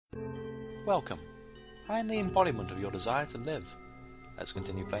Welcome. I am the embodiment of your desire to live. Let's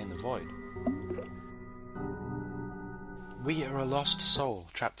continue playing the Void. We are a lost soul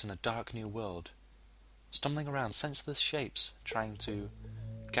trapped in a dark new world, stumbling around senseless shapes, trying to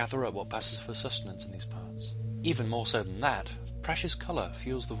gather up what passes for sustenance in these parts. Even more so than that, precious colour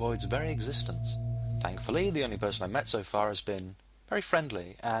fuels the Void's very existence. Thankfully, the only person I've met so far has been very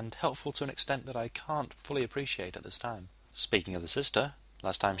friendly and helpful to an extent that I can't fully appreciate at this time. Speaking of the sister,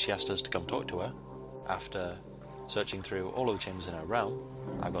 last time she asked us to come talk to her, after searching through all of the chambers in her realm,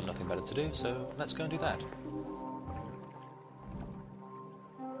 I've got nothing better to do, so let's go and do that.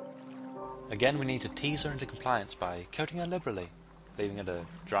 Again, we need to tease her into compliance by coating her liberally, leaving her to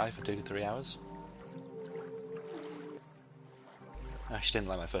dry for 2 to 3 hours. She didn't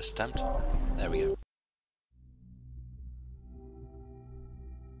like my first attempt. There we go.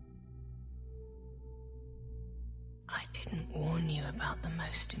 I didn't warn you about the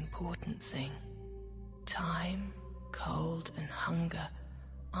most important thing. Time, cold, and hunger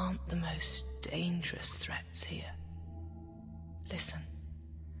aren't the most dangerous threats here. Listen,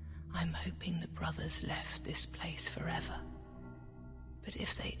 I'm hoping the brothers left this place forever. But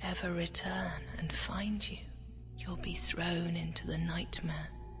if they ever return and find you, you'll be thrown into the nightmare.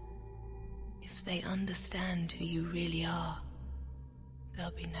 If they understand who you really are,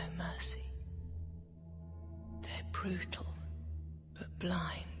 there'll be no mercy. They're brutal, but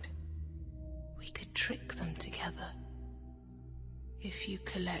blind. We could trick them together. If you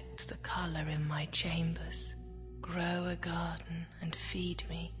collect the color in my chambers, grow a garden and feed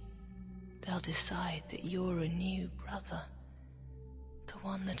me, they'll decide that you're a new brother, the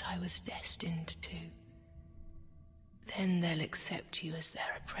one that I was destined to. Then they'll accept you as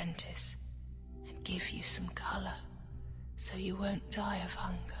their apprentice and give you some color so you won't die of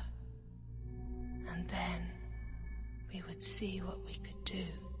hunger. And then we would see what we could do.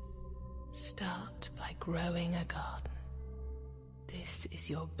 Start by growing a garden. This is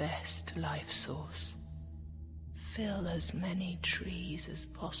your best life source. Fill as many trees as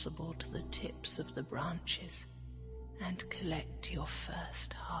possible to the tips of the branches and collect your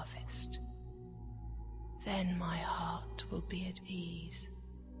first harvest. Then my heart will be at ease.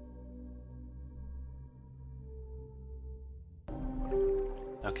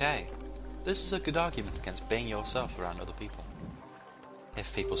 Okay, this is a good argument against being yourself around other people.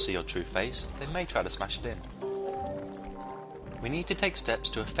 If people see your true face, they may try to smash it in. We need to take steps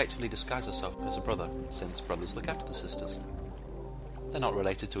to effectively disguise ourselves as a brother, since brothers look after the sisters. They're not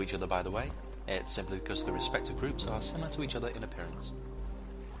related to each other, by the way. It's simply because the respective groups are similar to each other in appearance.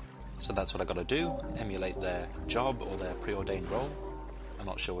 So that's what I gotta do, emulate their job or their preordained role. I'm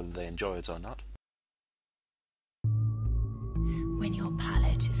not sure whether they enjoy it or not. When your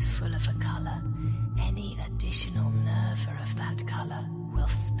palette is full of a colour, any additional nerva of that colour will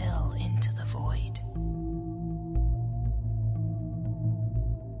spill into the void.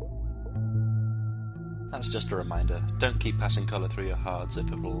 That's just a reminder, don't keep passing colour through your hearts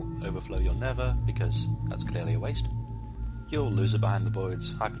if it will overflow your nerva, because that's clearly a waste. You'll lose it behind the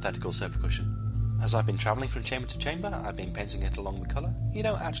Void's hypothetical surface cushion. As I've been travelling from chamber to chamber, I've been painting it along the colour. You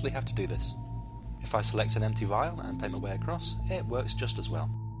don't actually have to do this. If I select an empty vial and paint my way across, it works just as well.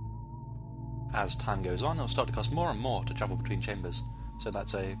 As time goes on, it'll start to cost more and more to travel between chambers, so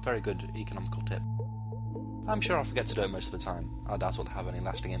that's a very good economical tip. I'm sure I'll forget to do it most of the time. I doubt it'll have any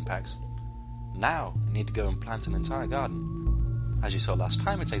lasting impacts. Now, I need to go and plant an entire garden. As you saw last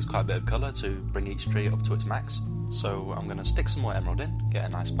time, it takes quite a bit of colour to bring each tree up to its max, so I'm going to stick some more emerald in, get a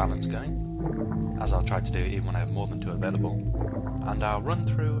nice balance going, as I'll try to do even when I have more than 2 available, and I'll run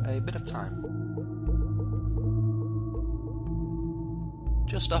through a bit of time.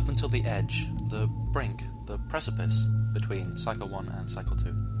 Just up until the edge, the brink, the precipice between Cycle 1 and Cycle 2.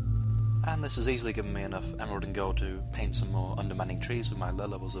 And this has easily given me enough emerald and gold to paint some more undermanning trees with my low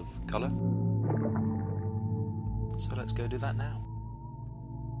levels of colour. So let's go do that now.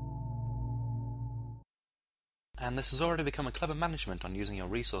 And this has already become a clever management on using your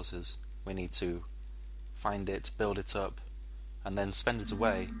resources. We need to find it, build it up, and then spend it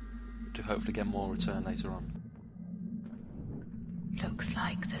away to hopefully get more return later on. Looks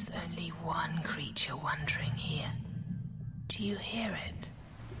like there's only one creature wandering here. Do you hear it?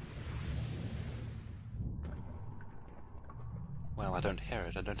 Well, I don't hear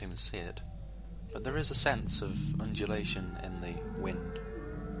it, I don't even see it. But there is a sense of undulation in the wind,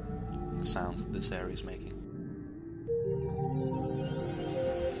 the sounds that this area is making.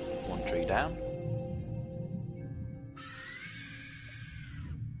 One tree down.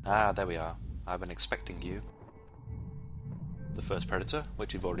 Ah, there we are. I've been expecting you. The first predator,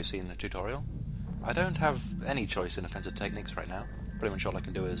 which you've already seen in the tutorial. I don't have any choice in offensive techniques right now. Pretty much all I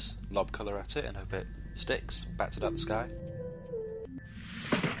can do is lob colour at it and hope it sticks, bats it out the sky.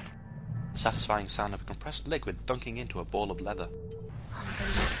 The satisfying sound of a compressed liquid dunking into a ball of leather.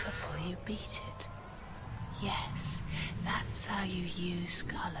 Unbelievable, you beat it. Yes, that's how you use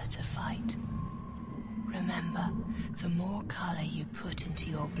colour to fight. Remember, the more colour you put into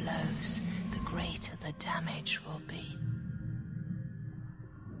your blows, the greater the damage will be.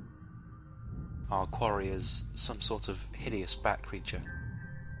 Our quarry is some sort of hideous bat creature.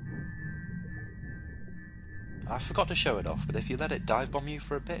 I forgot to show it off, but if you let it dive bomb you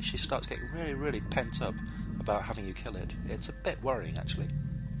for a bit, she starts getting really pent up about having you kill it. It's a bit worrying, actually.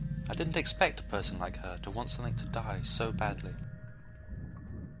 I didn't expect a person like her to want something to die so badly.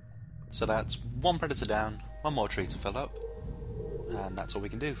 So that's one predator down, one more tree to fill up, and that's all we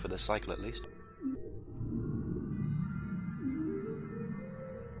can do for this cycle at least.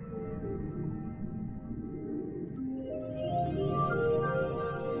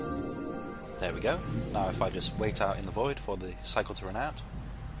 There we go. Now if I just wait out in the void for the cycle to run out,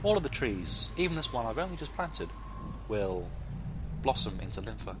 all of the trees, even this one I've only just planted, will blossom into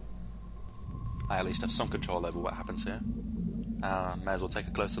Lympha. I at least have some control over what happens here. May as well take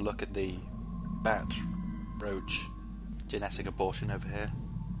a closer look at the bat, roach, genetic abortion over here.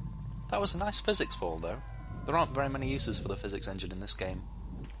 That was a nice physics fall though. There aren't very many uses for the physics engine in this game.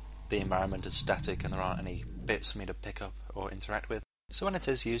 The environment is static and there aren't any bits for me to pick up or interact with. So when it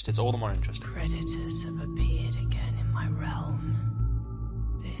is used, it's all the more interesting. Predators have appeared again in my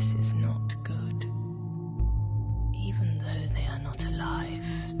realm. This is not good. Even though they are not alive,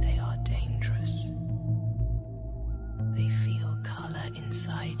 they are dangerous. They feel colour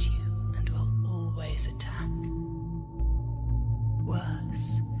inside you and will always attack.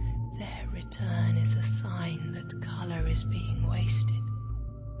 Worse, their return is a sign that colour is being wasted,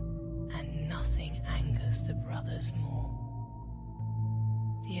 and nothing angers the brothers more.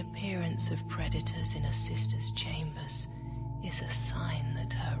 The appearance of predators in a sister's chambers is a sign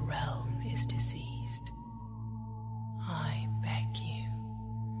that her realm is diseased. I beg you,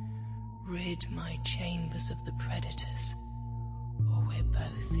 rid my chambers of the predators, or we're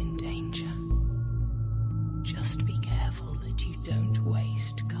both in danger. Just be careful that you don't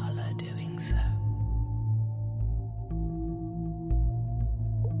waste colour doing so.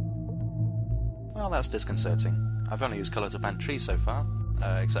 Well, that's disconcerting. I've only used colour to plant trees so far,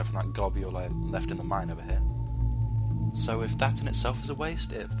 except for that globule I left in the mine over here. So if that in itself is a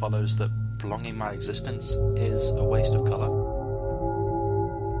waste, it follows that prolonging my existence is a waste of colour.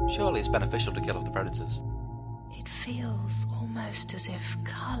 Surely it's beneficial to kill off the predators. It feels almost as if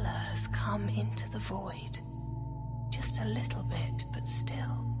colour has come into the void. Just a little bit, but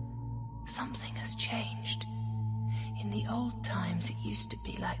still. Something has changed. In the old times it used to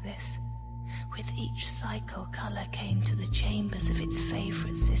be like this. With each cycle, colour came to the chambers of its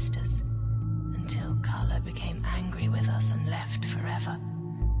favourite sisters, until colour became angry with us and left forever.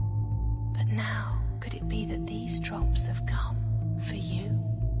 But now, could it be that these drops have come for you?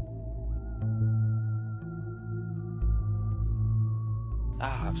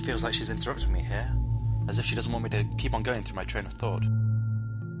 It feels like she's interrupting me here, as if she doesn't want me to keep on going through my train of thought.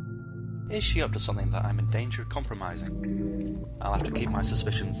 Is she up to something that I'm in danger of compromising? I'll have to keep my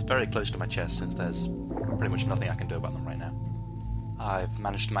suspicions very close to my chest since there's pretty much nothing I can do about them right now. I've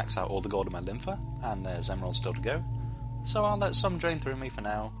managed to max out all the gold in my Lympha, and there's emeralds still to go, so I'll let some drain through me for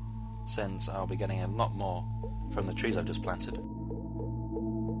now, since I'll be getting a lot more from the trees I've just planted.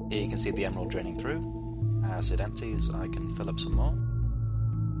 Here you can see the emerald draining through. As it empties, I can fill up some more.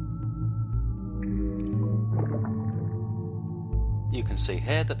 You can see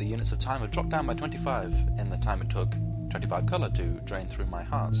here that the units of time have dropped down by 25 in the time it took 25 colour to drain through my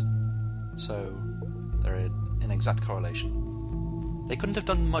heart. So they're in exact correlation. They couldn't have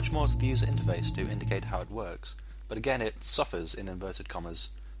done much more to the user interface to indicate how it works, but again it suffers, in inverted commas,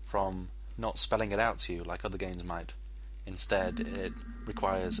 from not spelling it out to you like other games might. Instead, it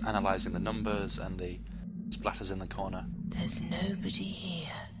requires analysing the numbers and the splatters in the corner. There's nobody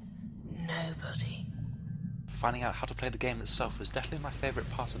here. Nobody. Finding out how to play the game itself was definitely my favourite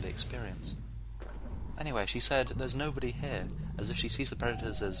part of the experience. Anyway, she said there's nobody here, as if she sees the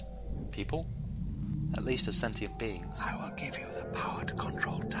predators as people? At least as sentient beings. I will give you the power to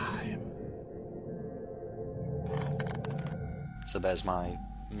control time. So there's my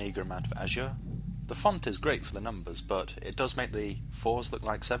meagre amount of azure. The font is great for the numbers, but it does make the 4s look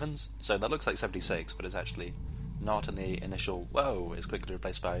like 7s, so that looks like 76, but it's actually not, in the initial, whoa, it's quickly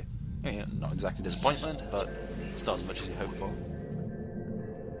replaced by, not exactly disappointment, but it's not as much as you hope for.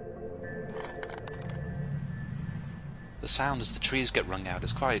 The sound as the trees get wrung out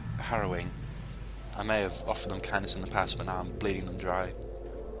is quite harrowing. I may have offered them kindness in the past, but now I'm bleeding them dry.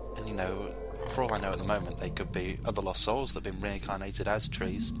 And you know, for all I know at the moment, they could be other lost souls that have been reincarnated as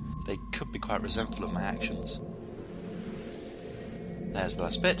trees. They could be quite resentful of my actions. There's the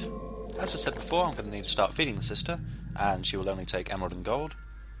last bit. As I said before, I'm going to need to start feeding the sister, and she will only take emerald and gold.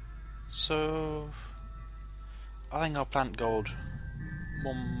 So I think I'll plant gold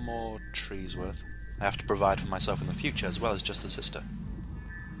one more tree's worth. I have to provide for myself in the future as well as just the sister.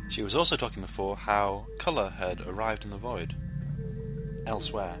 She was also talking before how colour had arrived in the void.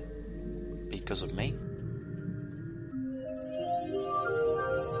 Elsewhere. Because of me?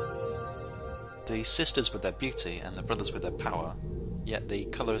 The sisters with their beauty and the brothers with their power, yet the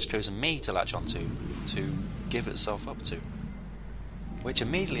colour has chosen me to latch onto, to give itself up to. Which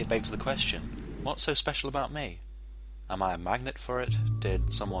immediately begs the question, what's so special about me? Am I a magnet for it? Did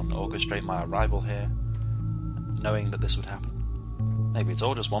someone orchestrate my arrival here, knowing that this would happen? Maybe it's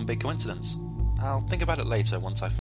all just one big coincidence. I'll think about it later once I